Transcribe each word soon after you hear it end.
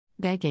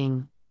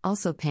Begging,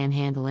 also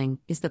panhandling,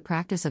 is the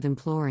practice of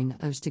imploring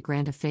others to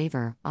grant a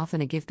favor, often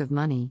a gift of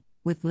money,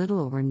 with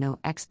little or no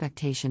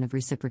expectation of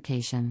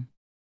reciprocation.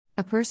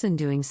 A person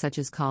doing such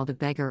is called a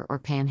beggar or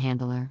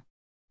panhandler.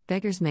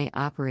 Beggars may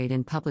operate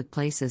in public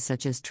places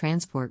such as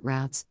transport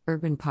routes,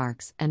 urban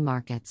parks, and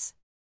markets.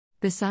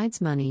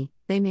 Besides money,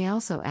 they may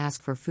also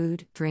ask for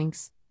food,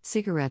 drinks,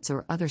 cigarettes,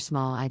 or other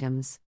small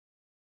items.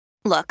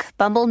 Look,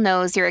 Bumble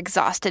knows you're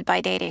exhausted by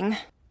dating.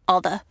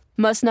 All the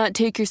must not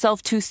take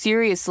yourself too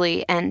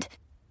seriously and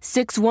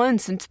 6'1"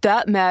 since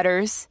that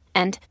matters.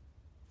 And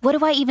what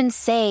do I even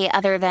say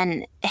other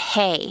than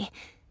hey?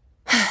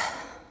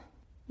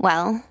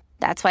 Well,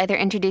 that's why they're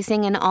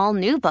introducing an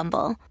all-new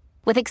Bumble,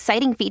 with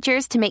exciting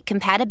features to make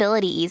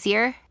compatibility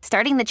easier,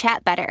 starting the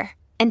chat better,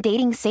 and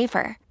dating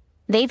safer.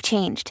 They've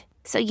changed,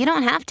 so you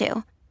don't have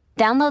to.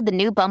 Download the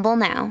new Bumble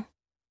now.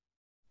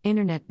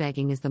 Internet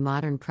begging is the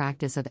modern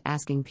practice of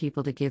asking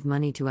people to give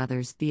money to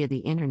others via the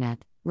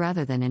internet,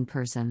 rather than in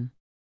person.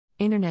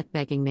 Internet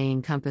begging may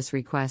encompass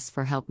requests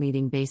for help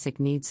meeting basic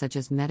needs such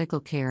as medical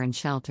care and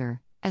shelter,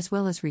 as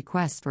well as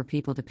requests for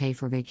people to pay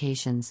for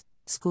vacations,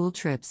 school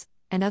trips,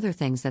 and other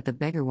things that the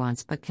beggar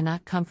wants but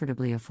cannot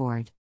comfortably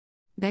afford.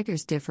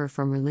 Beggars differ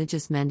from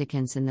religious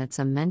mendicants in that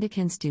some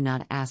mendicants do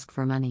not ask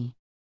for money.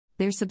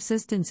 Their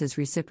subsistence is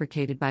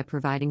reciprocated by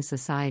providing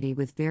society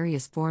with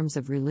various forms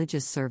of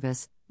religious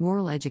service,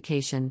 moral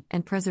education,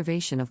 and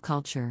preservation of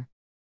culture.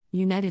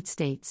 United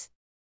States.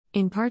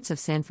 In parts of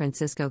San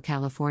Francisco,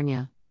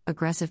 California,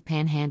 aggressive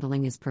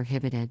panhandling is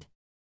prohibited.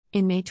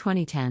 In May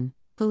 2010,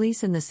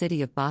 police in the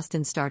city of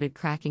Boston started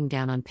cracking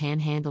down on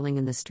panhandling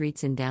in the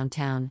streets in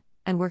downtown,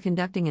 and were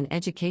conducting an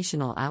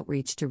educational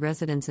outreach to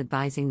residents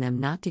advising them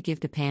not to give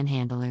to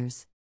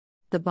panhandlers.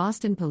 The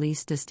Boston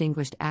police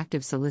distinguished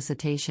active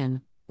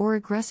solicitation, or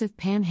aggressive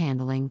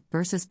panhandling,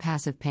 versus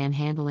passive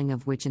panhandling,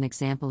 of which an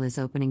example is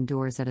opening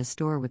doors at a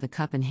store with a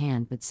cup in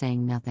hand but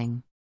saying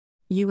nothing.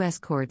 U.S.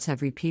 courts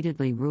have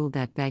repeatedly ruled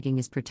that begging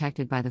is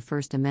protected by the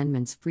First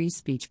Amendment's free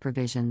speech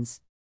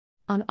provisions.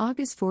 On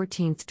August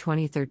 14,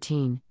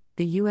 2013,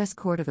 the U.S.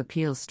 Court of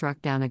Appeals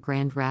struck down a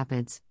Grand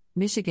Rapids,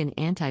 Michigan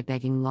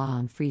anti-begging law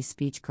on free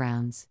speech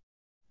grounds.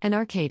 An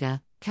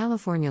Arcata,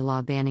 California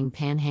law banning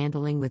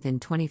panhandling within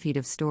 20 feet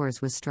of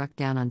stores was struck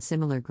down on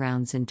similar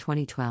grounds in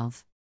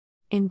 2012.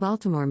 In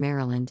Baltimore,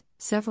 Maryland,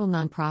 several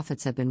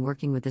nonprofits have been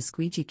working with the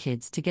squeegee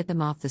kids to get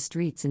them off the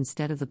streets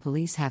instead of the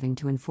police having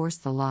to enforce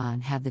the law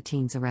and have the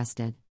teens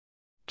arrested.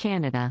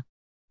 Canada.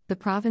 The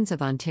province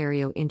of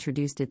Ontario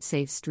introduced its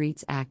Safe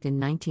Streets Act in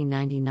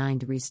 1999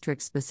 to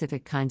restrict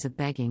specific kinds of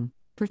begging,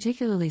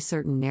 particularly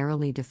certain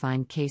narrowly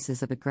defined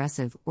cases of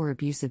aggressive or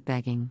abusive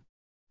begging.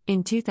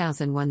 In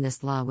 2001,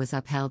 this law was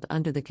upheld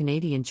under the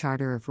Canadian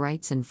Charter of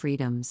Rights and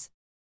Freedoms.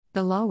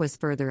 The law was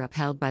further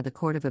upheld by the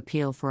Court of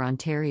Appeal for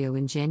Ontario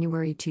in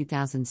January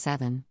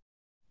 2007.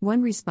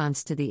 One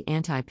response to the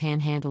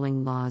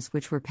anti-panhandling laws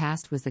which were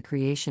passed was the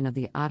creation of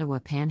the Ottawa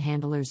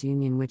Panhandlers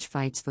Union, which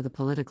fights for the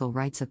political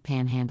rights of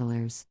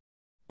panhandlers.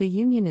 The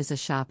union is a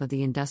shop of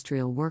the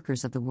industrial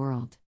workers of the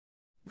world.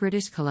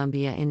 British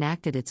Columbia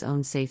enacted its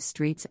own Safe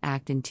Streets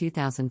Act in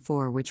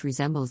 2004, which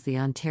resembles the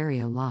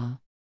Ontario law.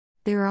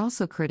 There are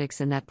also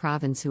critics in that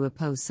province who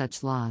oppose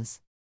such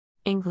laws.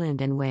 England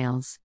and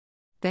Wales.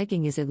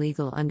 Begging is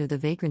illegal under the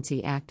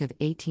Vagrancy Act of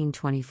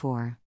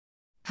 1824.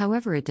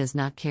 However, it does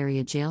not carry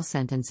a jail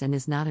sentence and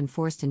is not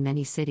enforced in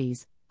many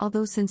cities,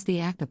 although since the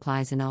Act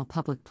applies in all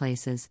public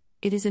places,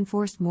 it is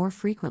enforced more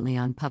frequently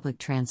on public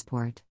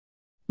transport.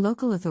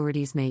 Local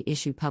authorities may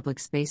issue public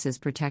spaces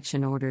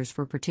protection orders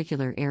for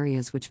particular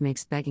areas, which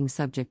makes begging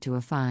subject to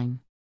a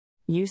fine.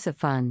 Use of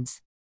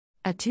funds.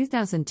 A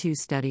 2002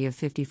 study of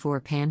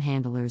 54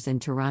 panhandlers in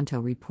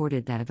Toronto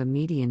reported that of a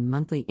median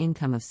monthly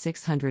income of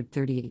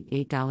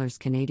 $638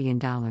 Canadian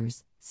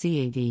dollars,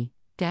 CAD,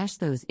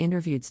 those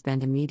interviewed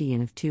spent a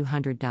median of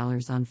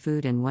 $200 on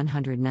food and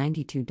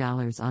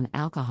 $192 on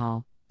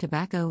alcohol,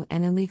 tobacco,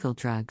 and illegal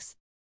drugs.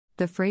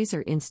 The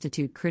Fraser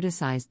Institute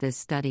criticized this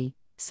study,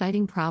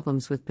 citing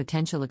problems with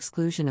potential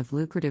exclusion of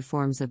lucrative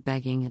forms of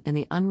begging and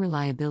the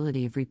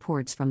unreliability of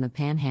reports from the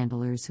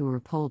panhandlers who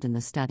were polled in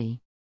the study.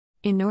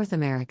 In North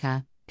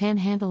America,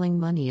 panhandling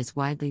money is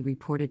widely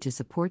reported to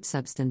support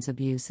substance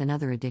abuse and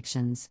other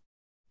addictions.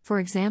 For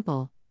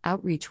example,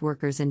 outreach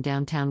workers in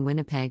downtown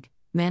Winnipeg,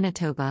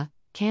 Manitoba,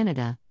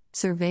 Canada,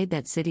 surveyed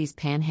that city's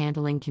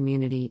panhandling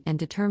community and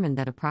determined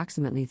that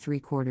approximately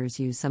 3/4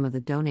 use some of the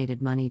donated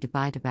money to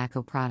buy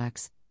tobacco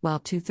products, while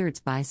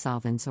 2/3 buy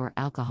solvents or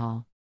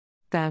alcohol.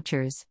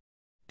 Vouchers.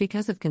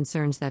 Because of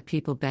concerns that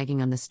people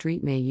begging on the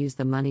street may use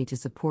the money to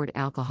support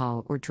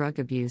alcohol or drug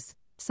abuse,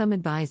 some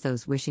advise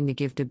those wishing to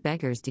give to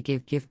beggars to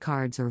give gift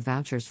cards or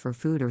vouchers for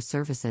food or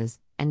services,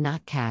 and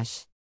not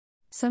cash.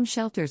 Some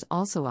shelters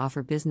also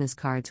offer business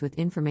cards with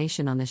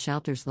information on the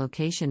shelter's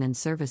location and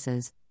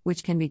services,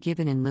 which can be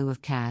given in lieu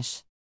of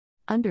cash.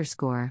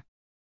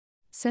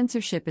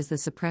 Censorship is the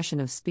suppression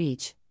of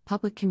speech,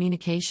 public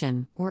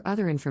communication, or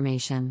other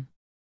information.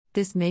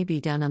 This may be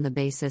done on the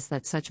basis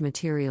that such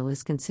material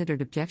is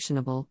considered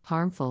objectionable,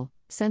 harmful,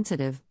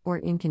 sensitive, or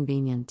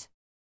inconvenient.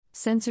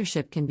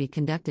 Censorship can be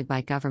conducted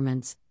by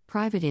governments,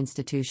 private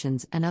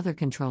institutions, and other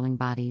controlling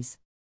bodies.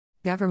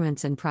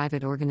 Governments and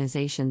private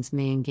organizations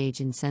may engage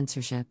in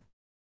censorship.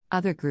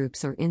 Other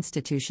groups or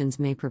institutions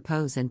may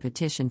propose and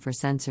petition for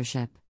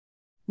censorship.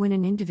 When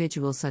an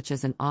individual, such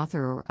as an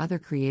author or other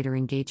creator,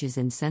 engages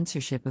in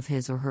censorship of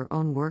his or her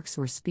own works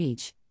or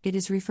speech, it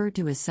is referred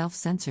to as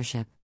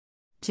self-censorship.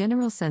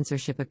 General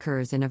censorship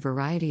occurs in a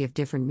variety of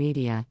different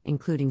media,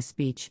 including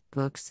speech,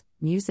 books,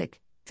 music,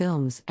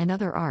 films, and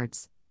other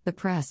arts, the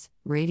press,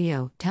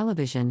 radio,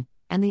 television,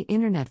 and the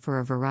Internet for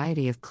a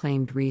variety of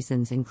claimed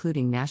reasons,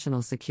 including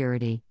national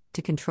security,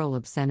 to control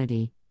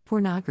obscenity,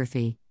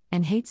 pornography,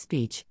 and hate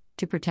speech,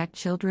 to protect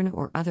children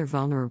or other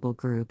vulnerable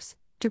groups,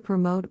 to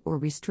promote or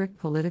restrict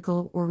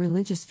political or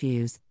religious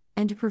views,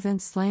 and to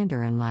prevent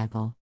slander and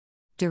libel.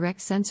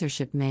 Direct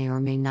censorship may or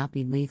may not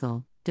be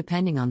legal,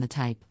 depending on the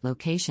type,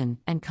 location,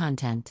 and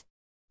content.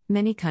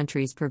 Many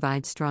countries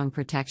provide strong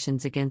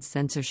protections against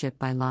censorship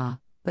by law,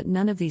 but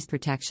none of these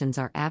protections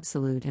are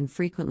absolute, and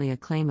frequently a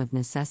claim of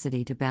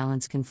necessity to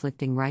balance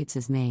conflicting rights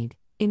is made,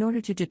 in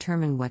order to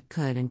determine what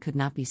could and could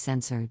not be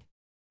censored.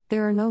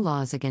 There are no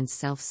laws against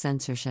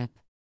self-censorship.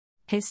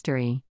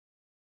 History.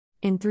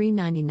 In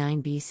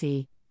 399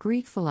 BC,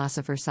 Greek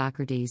philosopher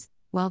Socrates,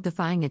 while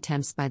defying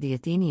attempts by the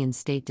Athenian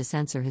state to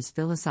censor his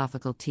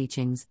philosophical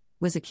teachings,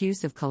 was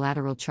accused of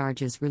collateral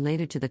charges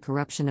related to the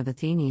corruption of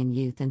Athenian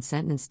youth and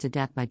sentenced to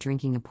death by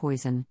drinking a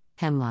poison,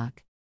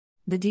 hemlock.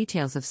 The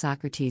details of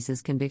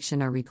Socrates'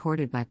 conviction are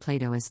recorded by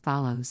Plato as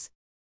follows.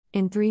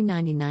 In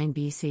 399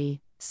 BC,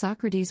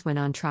 Socrates went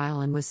on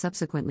trial and was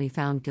subsequently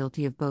found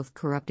guilty of both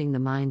corrupting the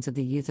minds of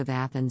the youth of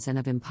Athens and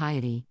of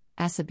impiety,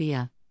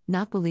 asabeia,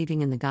 not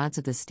believing in the gods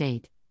of the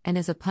state, and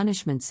as a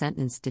punishment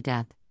sentenced to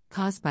death,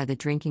 caused by the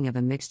drinking of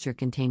a mixture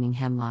containing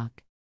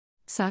hemlock.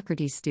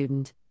 Socrates'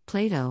 student,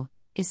 Plato,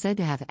 is said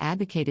to have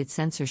advocated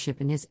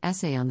censorship in his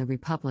essay on the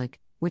Republic,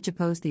 which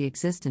opposed the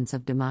existence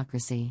of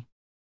democracy.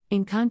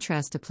 In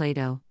contrast to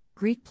Plato,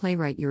 Greek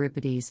playwright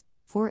Euripides,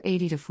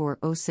 480–406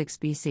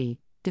 BC,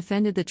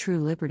 defended the true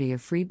liberty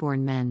of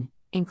freeborn men,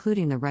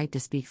 including the right to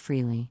speak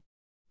freely.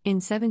 In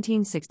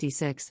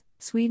 1766,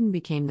 Sweden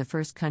became the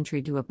first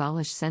country to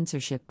abolish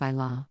censorship by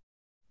law.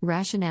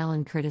 Rationale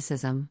and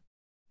criticism.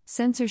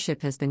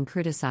 Censorship has been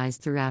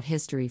criticized throughout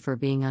history for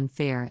being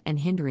unfair and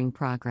hindering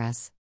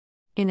progress.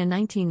 In a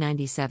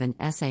 1997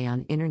 essay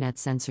on Internet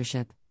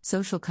censorship,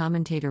 social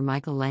commentator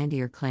Michael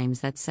Landier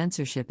claims that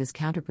censorship is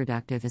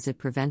counterproductive as it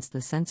prevents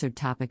the censored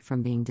topic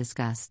from being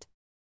discussed.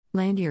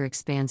 Landier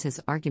expands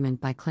his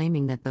argument by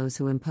claiming that those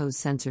who impose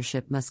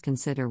censorship must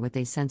consider what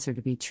they censor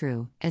to be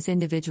true, as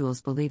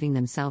individuals believing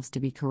themselves to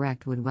be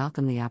correct would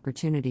welcome the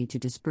opportunity to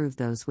disprove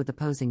those with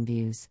opposing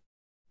views.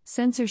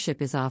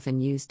 Censorship is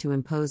often used to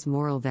impose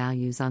moral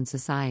values on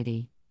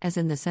society, as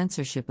in the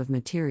censorship of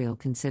material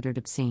considered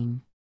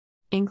obscene.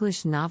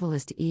 English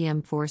novelist E.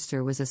 M.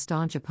 Forster was a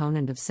staunch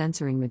opponent of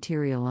censoring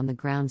material on the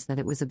grounds that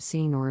it was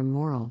obscene or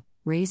immoral,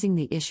 raising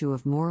the issue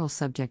of moral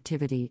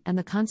subjectivity and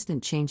the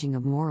constant changing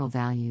of moral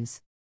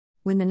values.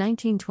 When the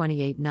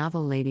 1928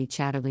 novel Lady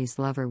Chatterley's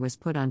Lover was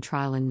put on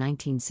trial in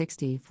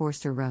 1960,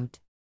 Forster wrote,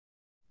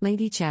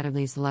 "Lady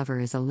Chatterley's Lover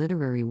is a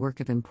literary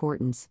work of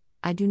importance.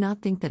 I do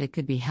not think that it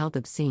could be held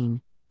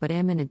obscene, but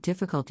am in a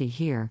difficulty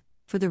here,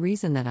 for the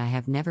reason that I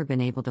have never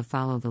been able to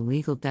follow the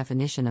legal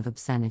definition of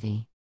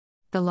obscenity.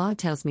 The law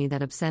tells me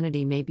that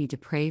obscenity may be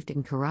depraved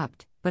and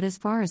corrupt, but as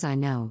far as I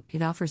know,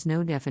 it offers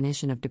no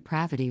definition of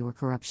depravity or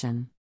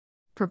corruption."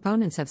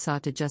 Proponents have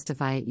sought to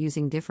justify it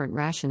using different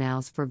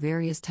rationales for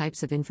various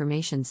types of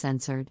information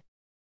censored.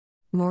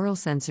 Moral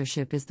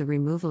censorship is the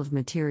removal of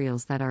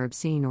materials that are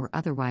obscene or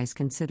otherwise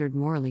considered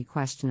morally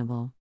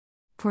questionable.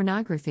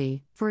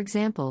 Pornography, for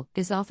example,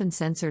 is often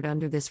censored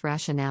under this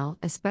rationale,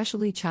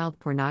 especially child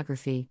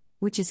pornography,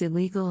 which is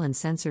illegal and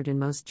censored in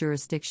most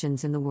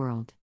jurisdictions in the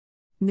world.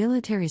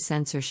 Military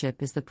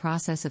censorship is the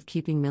process of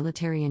keeping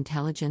military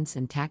intelligence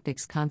and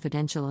tactics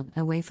confidential and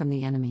away from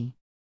the enemy.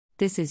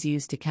 This is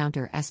used to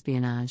counter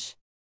espionage.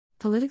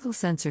 Political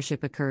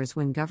censorship occurs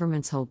when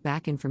governments hold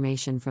back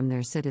information from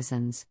their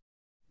citizens.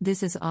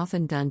 This is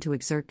often done to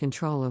exert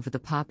control over the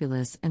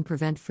populace and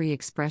prevent free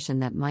expression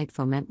that might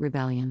foment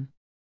rebellion.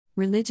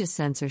 Religious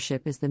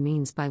censorship is the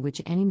means by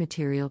which any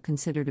material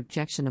considered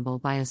objectionable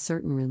by a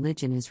certain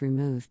religion is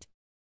removed.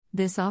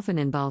 This often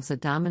involves a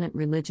dominant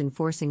religion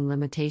forcing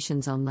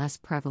limitations on less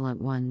prevalent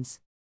ones.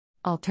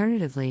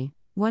 Alternatively,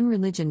 one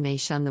religion may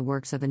shun the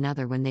works of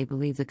another when they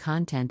believe the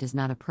content is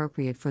not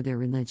appropriate for their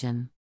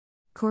religion.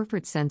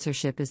 Corporate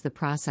censorship is the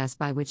process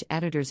by which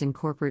editors in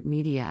corporate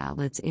media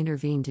outlets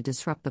intervene to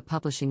disrupt the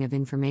publishing of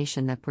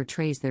information that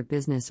portrays their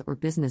business or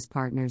business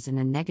partners in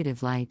a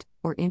negative light,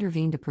 or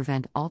intervene to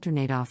prevent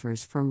alternate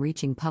offers from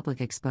reaching public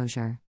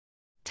exposure.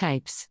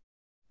 Types.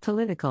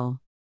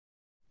 Political.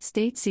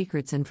 State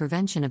secrets and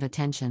prevention of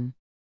attention.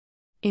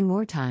 In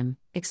wartime,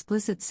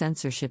 explicit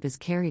censorship is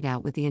carried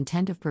out with the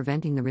intent of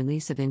preventing the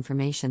release of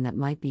information that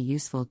might be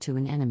useful to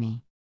an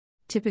enemy.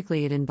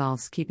 Typically, it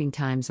involves keeping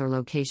times or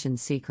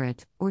locations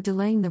secret, or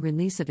delaying the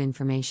release of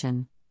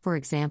information, for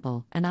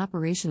example, an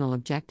operational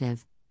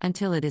objective,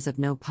 until it is of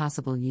no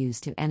possible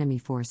use to enemy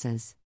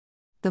forces.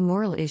 The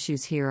moral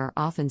issues here are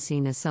often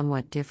seen as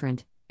somewhat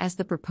different, as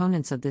the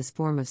proponents of this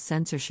form of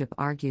censorship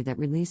argue that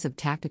release of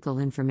tactical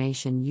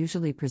information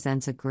usually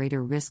presents a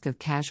greater risk of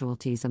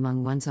casualties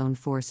among one's own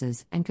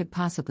forces and could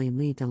possibly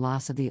lead to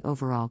loss of the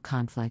overall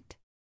conflict.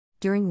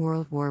 During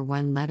World War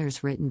I,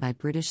 letters written by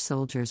British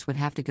soldiers would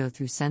have to go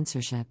through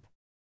censorship.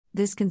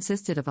 This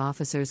consisted of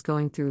officers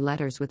going through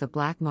letters with a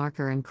black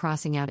marker and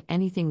crossing out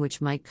anything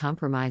which might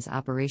compromise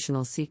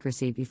operational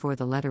secrecy before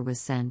the letter was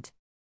sent.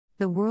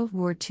 The World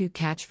War II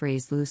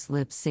catchphrase "loose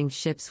lips sink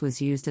ships"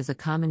 was used as a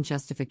common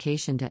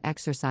justification to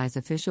exercise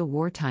official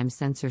wartime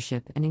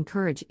censorship and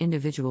encourage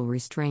individual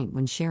restraint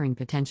when sharing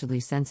potentially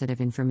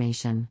sensitive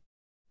information.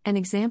 An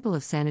example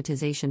of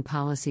sanitization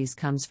policies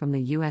comes from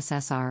the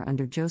USSR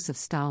under Joseph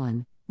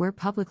Stalin, where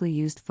publicly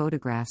used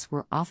photographs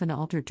were often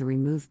altered to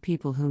remove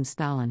people whom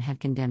Stalin had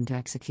condemned to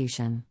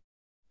execution.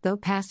 Though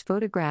past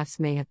photographs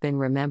may have been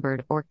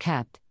remembered or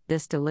kept,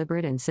 this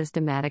deliberate and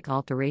systematic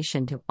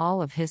alteration to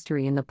all of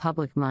history in the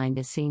public mind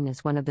is seen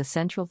as one of the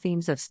central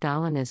themes of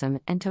Stalinism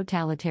and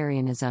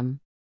totalitarianism.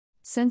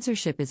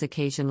 Censorship is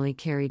occasionally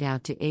carried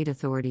out to aid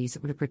authorities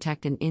or to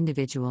protect an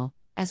individual,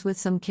 as with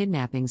some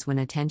kidnappings when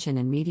attention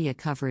and media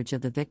coverage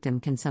of the victim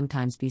can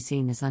sometimes be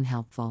seen as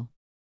unhelpful.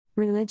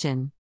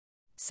 Religion.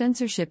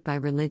 Censorship by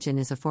religion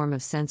is a form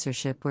of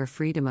censorship where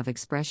freedom of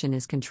expression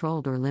is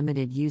controlled or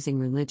limited using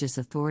religious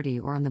authority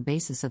or on the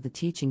basis of the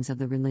teachings of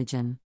the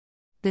religion.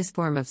 This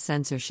form of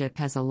censorship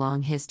has a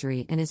long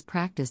history and is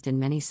practiced in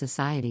many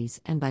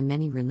societies and by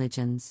many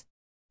religions.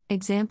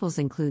 Examples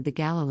include the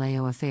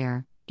Galileo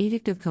Affair,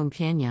 Edict of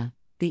Compiègne,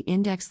 the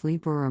Index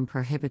Librorum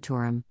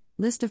Prohibitorum,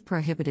 list of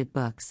prohibited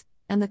books,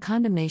 and the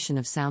condemnation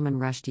of Salman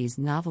Rushdie's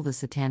novel The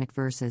Satanic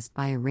Verses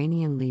by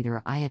Iranian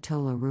leader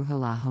Ayatollah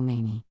Ruhollah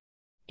Khomeini.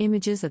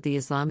 Images of the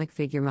Islamic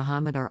figure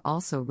Muhammad are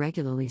also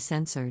regularly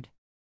censored.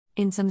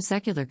 In some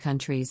secular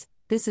countries,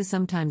 this is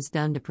sometimes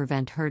done to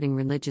prevent hurting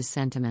religious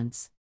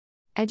sentiments.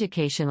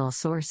 Educational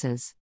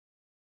sources.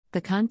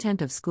 The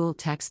content of school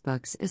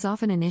textbooks is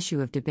often an issue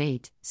of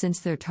debate, since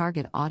their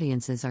target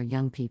audiences are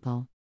young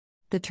people.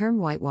 The term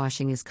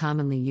whitewashing is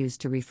commonly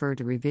used to refer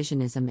to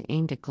revisionism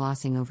aimed at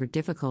glossing over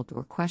difficult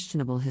or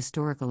questionable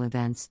historical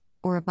events,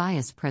 or a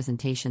biased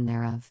presentation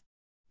thereof.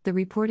 The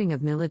reporting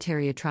of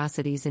military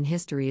atrocities in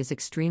history is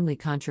extremely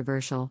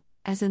controversial,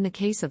 as in the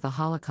case of the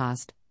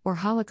Holocaust, or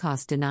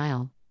Holocaust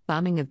denial,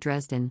 bombing of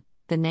Dresden,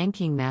 the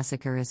Nanking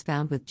Massacre as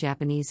found with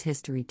Japanese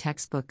history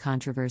textbook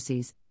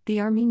controversies,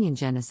 the Armenian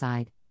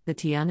Genocide, the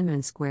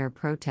Tiananmen Square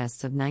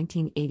protests of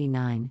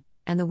 1989,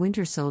 and the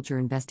Winter Soldier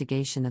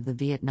investigation of the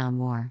Vietnam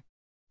War.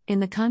 In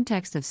the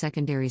context of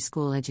secondary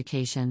school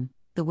education,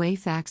 the way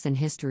facts and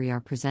history are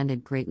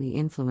presented greatly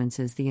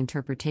influences the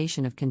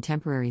interpretation of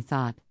contemporary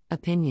thought,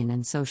 opinion,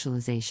 and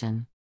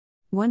socialization.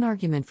 One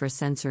argument for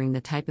censoring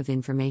the type of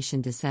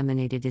information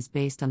disseminated is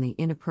based on the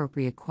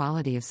inappropriate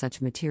quality of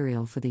such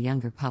material for the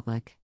younger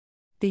public.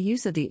 The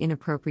use of the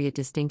inappropriate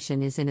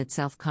distinction is in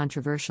itself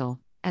controversial,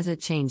 as it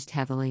changed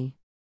heavily.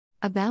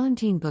 A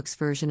Ballantine Books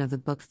version of the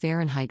book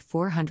Fahrenheit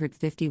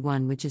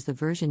 451, which is the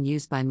version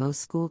used by most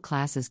school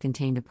classes,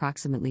 contained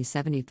approximately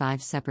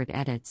 75 separate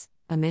edits,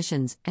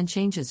 omissions, and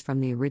changes from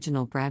the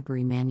original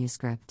Bradbury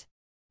manuscript.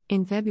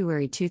 In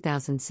February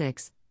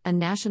 2006, a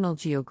National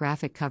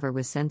Geographic cover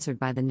was censored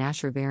by the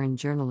Nasher-Baron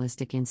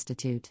Journalistic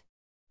Institute.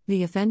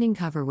 The offending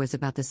cover was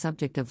about the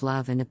subject of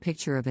love, and a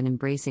picture of an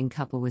embracing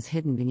couple was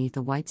hidden beneath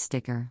a white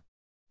sticker.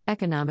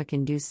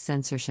 Economic-induced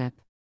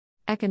censorship.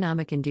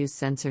 Economic-induced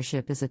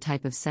censorship is a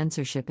type of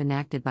censorship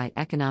enacted by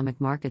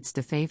economic markets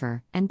to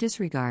favor and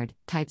disregard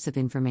types of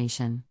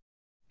information.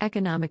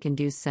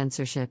 Economic-induced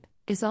censorship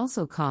is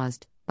also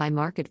caused by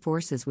market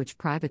forces which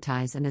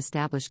privatize and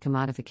establish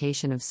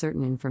commodification of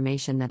certain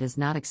information that is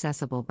not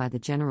accessible by the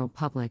general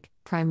public,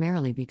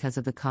 primarily because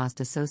of the cost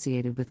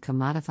associated with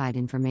commodified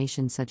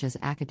information such as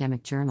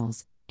academic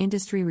journals,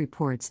 industry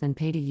reports, and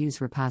pay-to-use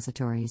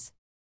repositories.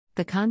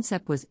 The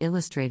concept was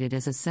illustrated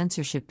as a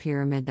censorship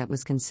pyramid that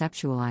was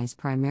conceptualized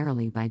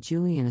primarily by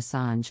Julian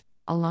Assange,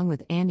 along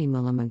with Andy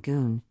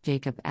Mullamagoon,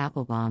 Jacob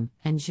Applebaum,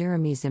 and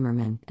Jeremy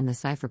Zimmerman in the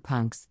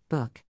Cypherpunks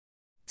book.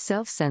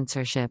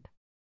 Self-censorship.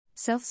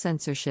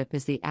 Self-censorship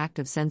is the act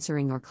of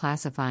censoring or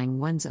classifying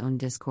one's own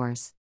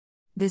discourse.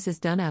 This is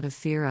done out of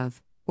fear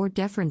of, or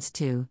deference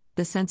to,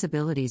 the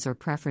sensibilities or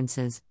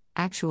preferences,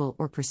 actual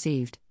or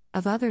perceived,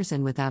 of others,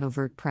 and without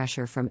overt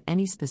pressure from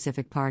any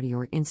specific party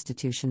or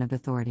institution of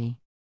authority.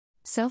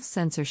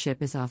 Self-censorship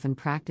is often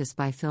practiced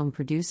by film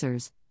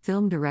producers,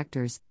 film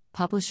directors,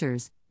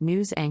 publishers,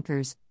 news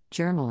anchors,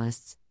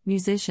 journalists,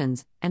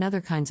 musicians, and other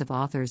kinds of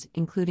authors,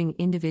 including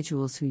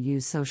individuals who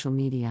use social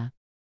media.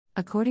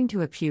 According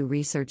to a Pew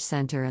Research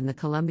Center and the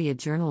Columbia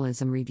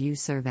Journalism Review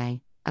survey,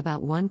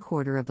 about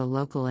 1/4 of the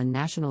local and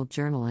national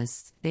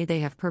journalists say they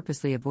have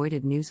purposely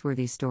avoided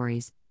newsworthy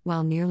stories,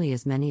 while nearly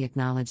as many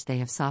acknowledge they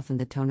have softened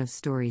the tone of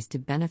stories to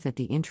benefit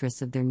the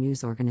interests of their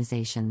news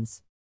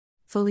organizations.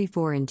 Fully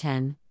 4 in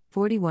 10,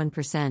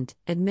 41%,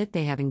 admit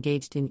they have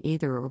engaged in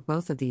either or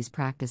both of these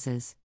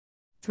practices.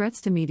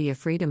 Threats to media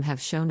freedom have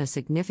shown a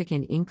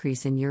significant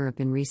increase in Europe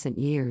in recent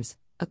years,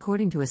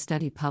 according to a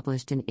study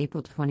published in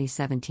April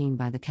 2017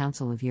 by the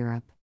Council of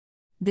Europe.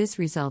 This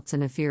results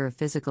in a fear of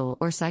physical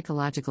or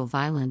psychological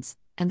violence,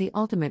 and the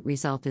ultimate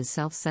result is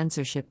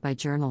self-censorship by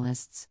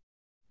journalists.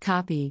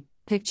 Copy,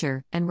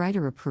 picture, and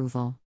writer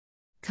approval.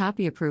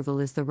 Copy approval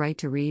is the right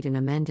to read and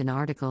amend an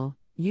article,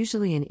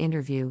 usually an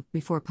interview,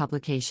 before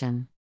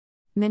publication.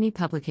 Many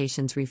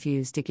publications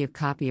refuse to give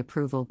copy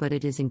approval, but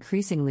it is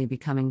increasingly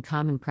becoming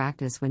common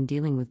practice when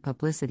dealing with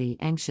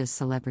publicity-anxious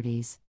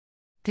celebrities.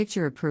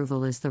 Picture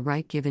approval is the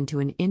right given to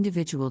an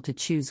individual to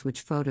choose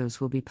which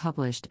photos will be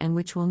published and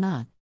which will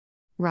not.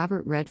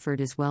 Robert Redford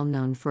is well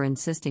known for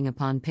insisting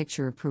upon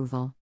picture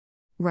approval.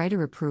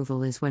 Writer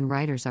approval is when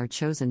writers are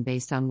chosen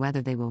based on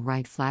whether they will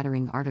write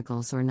flattering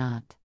articles or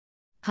not.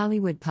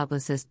 Hollywood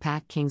publicist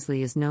Pat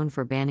Kingsley is known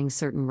for banning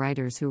certain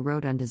writers who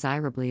wrote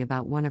undesirably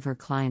about one of her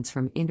clients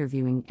from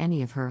interviewing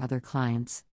any of her other clients.